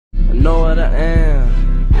know what I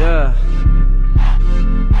am, yeah.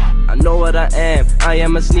 I know what I am. I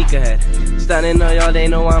am a sneakerhead. Standing on y'all, they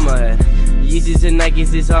know I'm ahead. Yeezys and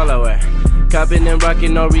Nikes, it's all I wear. Copping and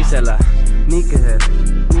rocking, no reseller. Sneakerhead.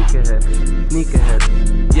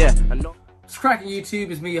 Yeah, I know. What's cracking YouTube?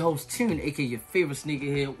 It's me, your host Tune, aka your favorite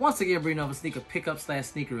sneakerhead. Once again, bringing another sneaker pickup /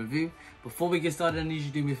 sneaker review. Before we get started, I need you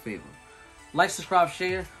to do me a favor. Like, subscribe,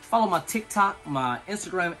 share, follow my TikTok, my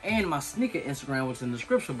Instagram, and my sneaker Instagram, which is in the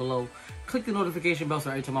description below. Click the notification bell so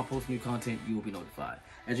every time I post new content, you will be notified.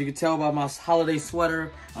 As you can tell by my holiday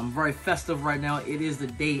sweater, I'm very festive right now. It is the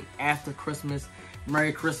day after Christmas.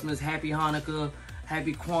 Merry Christmas, Happy Hanukkah,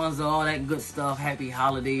 Happy Kwanzaa, all that good stuff. Happy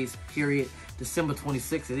holidays, period. December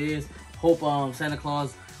 26th it is. Hope Santa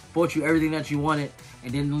Claus bought you everything that you wanted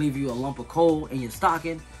and didn't leave you a lump of coal in your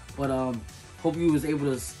stocking. But hope you was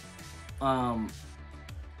able to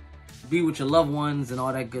be with your loved ones and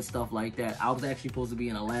all that good stuff like that. I was actually supposed to be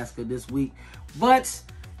in Alaska this week, but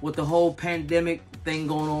with the whole pandemic thing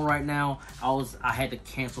going on right now, I had to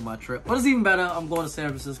cancel my trip. But it's even better. I'm going to San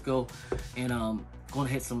Francisco and going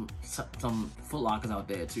to hit some Foot Lockers out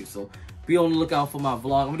there too. So be on the lookout for my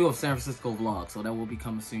vlog. I'm gonna do a San Francisco vlog, so that will be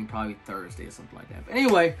coming soon, probably Thursday or something like that. But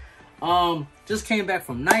anyway, just came back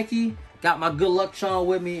from Nike. Got my good luck charm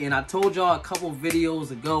with me, and I told y'all a couple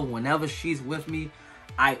videos ago, whenever she's with me,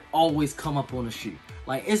 I always come up on a shoe.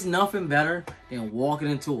 Like, it's nothing better than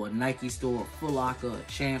walking into a Nike store, a Foot Locker, a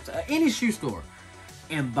Champs, any shoe store,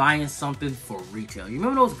 and buying something for retail. You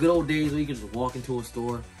remember those good old days where you could just walk into a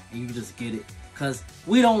store and you could just get it? Because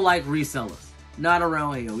we don't like resellers. Not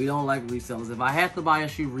around here. We don't like resellers. If I have to buy a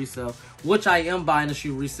shoe resale, which I am buying a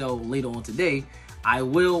shoe resale later on today, I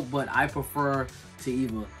will, but I prefer to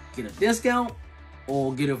either get a discount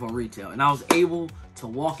or get it for retail. And I was able to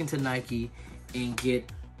walk into Nike and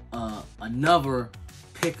get another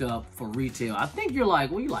pickup for retail. I think you're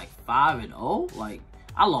like, what, you like 5-0? Like,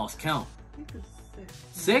 I lost count. I think it's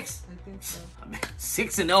 6? I think so. I mean,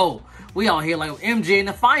 6-0. We out here like MJ in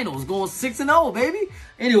the finals, going 6-0, baby.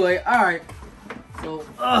 Anyway, all right. So,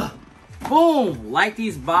 boom. Like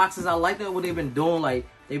these boxes. I like that what they've been doing. Like,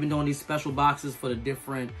 they've been doing these special boxes for the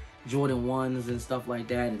different Jordan 1s and stuff like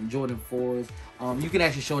that, and Jordan 4s. You can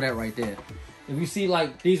actually show that right there. If you see,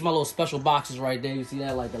 like, these are my little special boxes right there. You see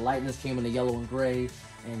that, like, the lightness came in the yellow and gray.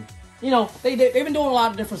 And, you know, they've been doing a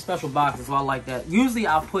lot of different special boxes, so I like that. Usually,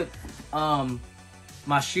 I'll put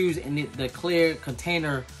my shoes in the clear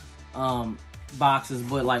container boxes,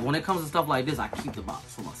 but, like, when it comes to stuff like this, I keep the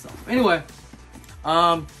box for myself. Anyway,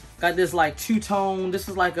 got this, like, two-tone. This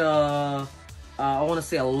is, like, I want to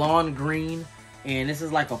say a lawn green. And this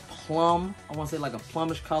is like a plum. I want to say like a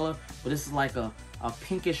plumish color. But this is like a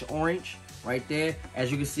pinkish orange right there. As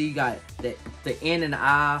you can see, you got the N and the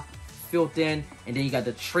I filled in. And then you got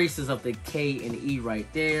the traces of the K and the E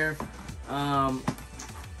right there. Yeah,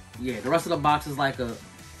 the rest of the box is like a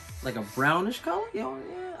brownish color. You know,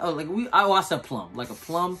 yeah. Oh, I said plum. Like a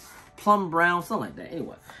plum brown, something like that.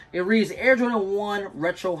 Anyway, it reads Air Jordan 1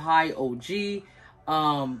 Retro High OG.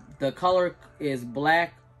 The color is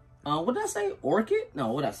black. What did I say? Orchid?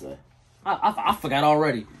 No, what did I say? I forgot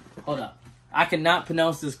already. Hold up. I cannot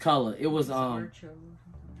pronounce this color. It was and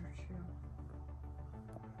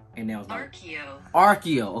that was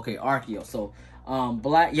Archeo. Okay, Archeo. So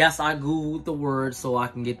black. Yes, I googled the word so I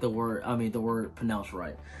can get the word pronounced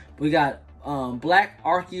right. We got black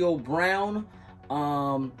Archeo brown.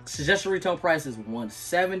 Suggested retail price is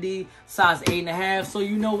 $170. Size 8.5. So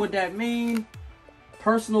you know what that means.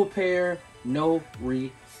 Personal pair, no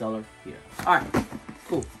reseller here. Alright,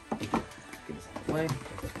 cool. Get this out of the way.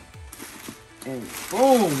 And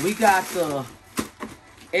boom, we got the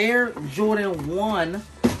Air Jordan 1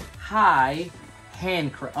 High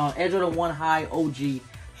handcraft. Air Jordan 1 High OG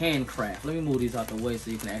handcraft. Let me move these out the way so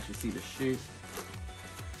you can actually see the shoe.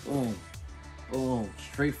 Boom. Boom.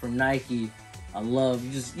 Straight from Nike. I love,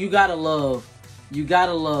 you gotta love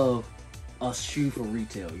a shoe for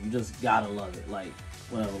retail. You just gotta love it. Like,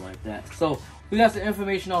 whatever like that. So we got some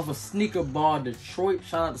information off of Sneaker Bar Detroit.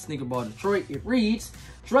 Shout out to Sneaker Bar Detroit. It reads,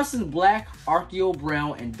 dressed in black, Archeo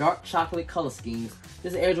brown, and dark chocolate color schemes,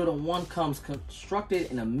 this Air Jordan 1 comes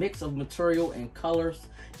constructed in a mix of material and colors,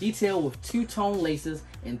 detailed with two-tone laces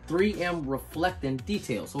and 3M reflecting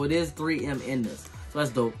details. So it is 3M in this. So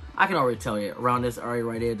that's dope. I can already tell you around this area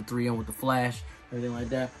right there, the 3M with the flash, everything like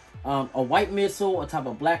that. A white midsole atop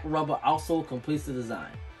a black rubber outsole completes the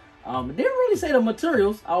design. It didn't really say the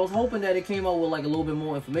materials. I was hoping that it came out with like a little bit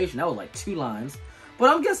more information. That was like 2 lines.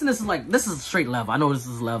 But I'm guessing this is straight leather. I know this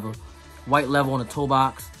is leather. White leather on the toe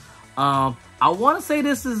box. I want to say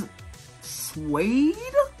this is suede.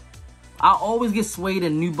 I always get suede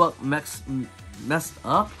and nubuck messed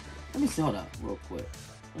up. Let me see, hold up, real quick.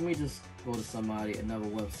 Let me just go to another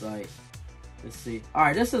website. Let's see. All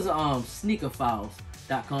right, this is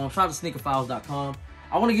sneakerfiles.com. Shout out to sneakerfiles.com.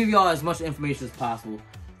 I want to give y'all as much information as possible.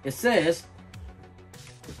 It says,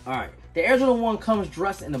 all right, the Air Jordan 1 comes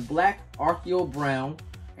dressed in a black, archeo brown,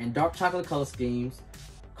 and dark chocolate color schemes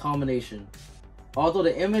combination. Although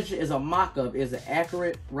the image is a mock-up, it is an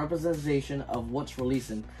accurate representation of what's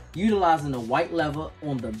releasing, utilizing the white leather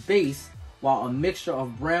on the base, while a mixture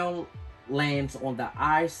of brown lands on the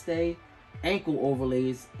eye stay, ankle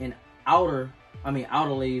overlays, and outer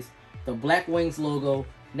lays, the black wings logo.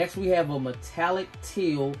 Next we have a metallic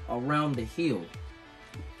teal around the heel.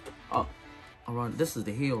 Oh, around, this is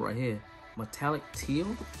the heel right here. Metallic teal?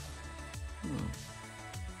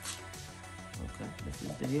 Okay, this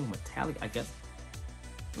is the heel. Metallic, I guess.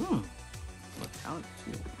 Metallic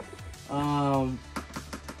teal.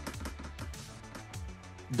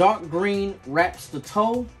 Dark green wraps the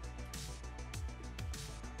toe.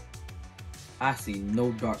 I see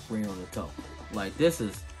no dark green on the toe. Like, this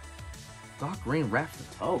is dark green wraps the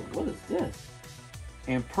toe. What is this?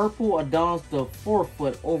 And purple adorns the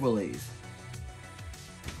forefoot overlays.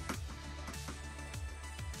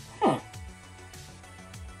 Huh.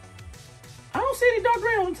 I don't see any dark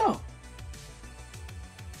green on the toe.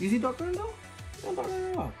 You see dark green though? No dark green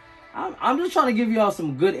at all. I'm just trying to give y'all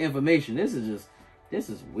some good information. This is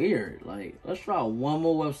weird. Like, let's try one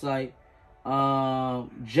more website.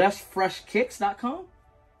 JustFreshKicks.com.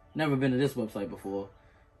 Never been to this website before.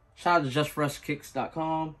 Shout out to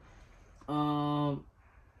JustFreshKicks.com.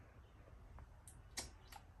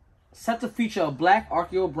 Set to feature a black,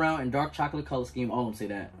 archeo brown, and dark chocolate color scheme. All of them say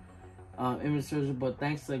that. Image search, but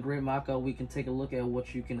thanks to a great mock-up, we can take a look at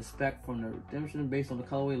what you can expect from the redemption based on the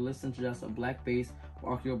colorway. Listen to just a black base,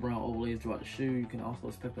 archeo brown overlays throughout the shoe. You can also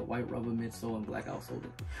expect a white rubber midsole and black outsole.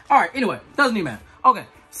 All right, anyway, doesn't even matter. Okay,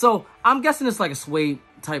 so I'm guessing it's like a suede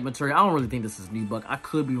type material. I don't really think this is nubuck. I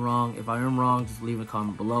could be wrong. If I am wrong, just leave a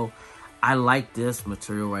comment below. I like this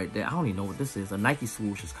material right there. I don't even know what this is. A Nike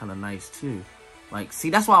swoosh is kind of nice too. Like,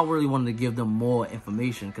 see, that's why I really wanted to give them more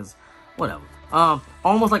information, because whatever.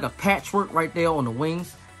 Almost like a patchwork right there on the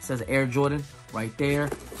wings. It says Air Jordan right there.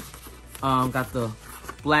 Got the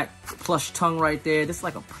black plush tongue right there. This is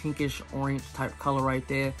like a pinkish orange type color right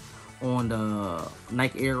there on the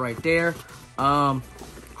Nike Air right there.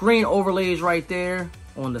 Green overlays right there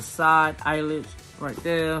on the side eyelids right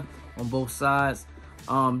there on both sides.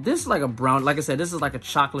 This is like a brown, like I said, this is like a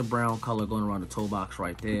chocolate brown color going around the toe box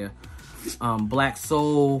right there. Black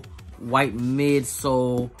sole, white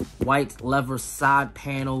midsole, white leather side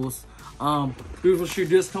panels. Beautiful shoe.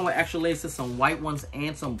 This come with extra laces, some white ones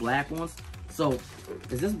and some black ones. So,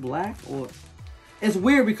 is this black or? It's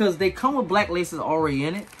weird because they come with black laces already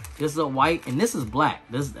in it. This is a white and this is black.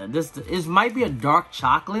 This might be a dark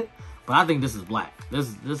chocolate, but I think this is black.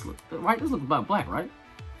 This looks right. This looks about black, right?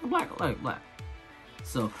 Black.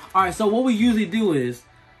 So, all right. So what we usually do is,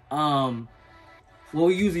 whoever's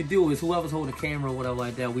holding the camera or whatever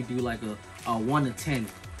like that, we do like a 1 to 10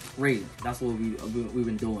 rating. That's what we've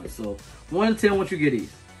been doing. So 1 to 10, what you get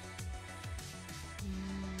these?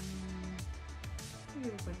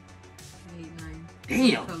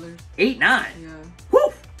 Damn. 8, 9. Yeah.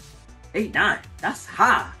 Woo. 8, 9. That's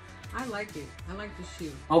high. I like it. I like the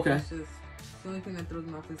shoe. Okay. It's just the only thing that throws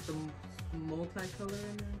me off is the multicolor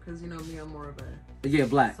in there, because you know me, I'm more of a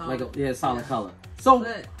black, solid, like a solid color. So,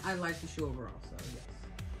 but I like the shoe overall. So yes.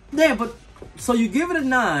 Yeah, but so you give it a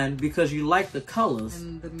 9 because you like the colors,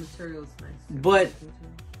 and the material's nice. But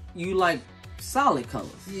you like solid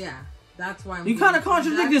colors. Yeah. That's why you kind of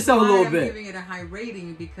contradict yourself a little bit. I'm giving it a high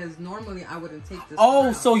rating because normally I wouldn't take this. Oh,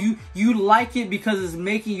 route. so you like it because it's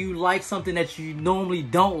making you like something that you normally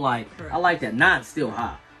don't like. Correct. I like that. 9's still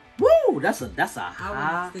high. Woo! That's a high.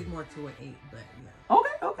 I would stick more to an 8, but yeah.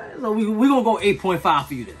 Okay. So we gonna go 8.5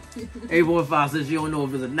 for you then. 8.5 since you don't know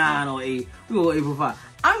if it's a 9 or 8. We gonna go 8.5.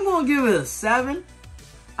 I'm gonna give it a 7.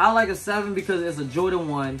 I like a 7 because it's a Jordan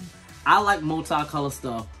 1. I like multicolor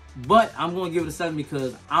stuff. But I'm going to give it a 7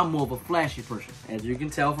 because I'm more of a flashy person, as you can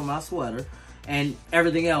tell from my sweater and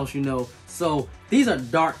everything else, you know. So these are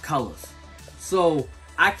dark colors. So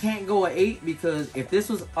I can't go an 8 because if this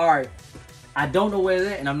was art, I don't know where it's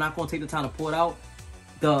at, and I'm not going to take the time to pull it out.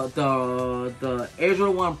 The Air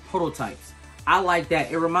Jordan 1 prototypes, I like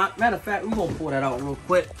that. It matter of fact, we're going to pull that out real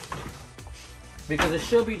quick because it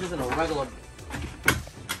should be just in a regular.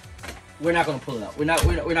 We're not gonna pull it out. We're not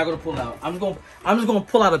gonna pull it out. I'm just gonna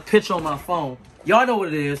pull out a picture on my phone. Y'all know what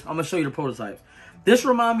it is. I'm gonna show you the prototypes. This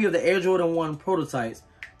reminds me of the Air Jordan 1 prototypes,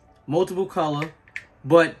 multiple color.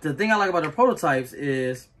 But the thing I like about the prototypes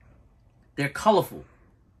is they're colorful.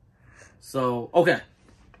 So okay,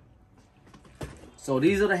 So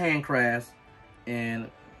these are the handcrafts, and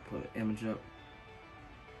put an image up.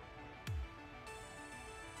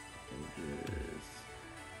 Images.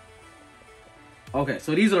 Okay,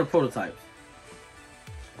 so these are the prototypes.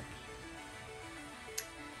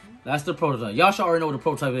 That's the prototype. Y'all should already know what the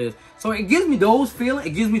prototype is. So it gives me those feelings,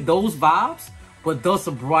 it gives me those vibes, but those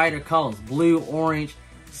are brighter colors, blue, orange.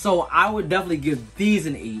 So I would definitely give these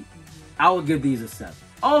an 8. I would give these a 7.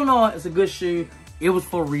 All in all, it's a good shoe. It was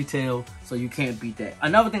for retail, so you can't beat that.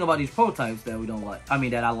 Another thing about these prototypes that we don't like,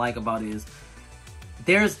 that I like about is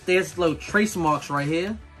there's little trace marks right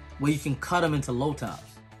here where you can cut them into low tops.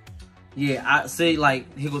 Yeah, I see.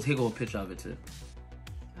 Like here goes a picture of it too.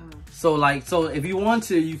 So if you want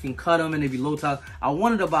to, you can cut them and they be low top. I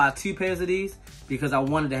wanted to buy 2 pairs of these because I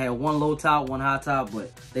wanted to have one low top, one high top,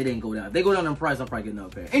 but they didn't go down. If they go down in price, I'll probably get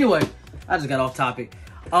another pair. Anyway, I just got off topic.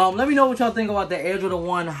 Let me know what y'all think about the Air Jordan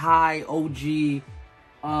 1 High OG.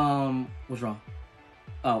 What's wrong?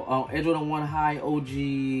 Air Jordan 1 High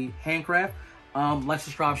OG handcraft. Like,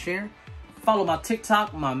 subscribe, share. Follow my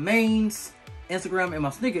TikTok, my mains, Instagram, and my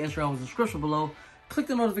sneaker Instagram in the description below. Click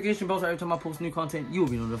the notification bell so every time I post new content, you will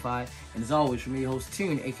be notified. And as always, from me, your host,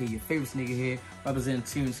 Tune, aka your favorite sneakerhead, representing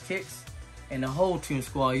Tune's Kicks, and the whole Tune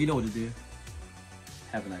squad, you know what to do.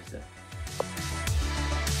 Have a nice day.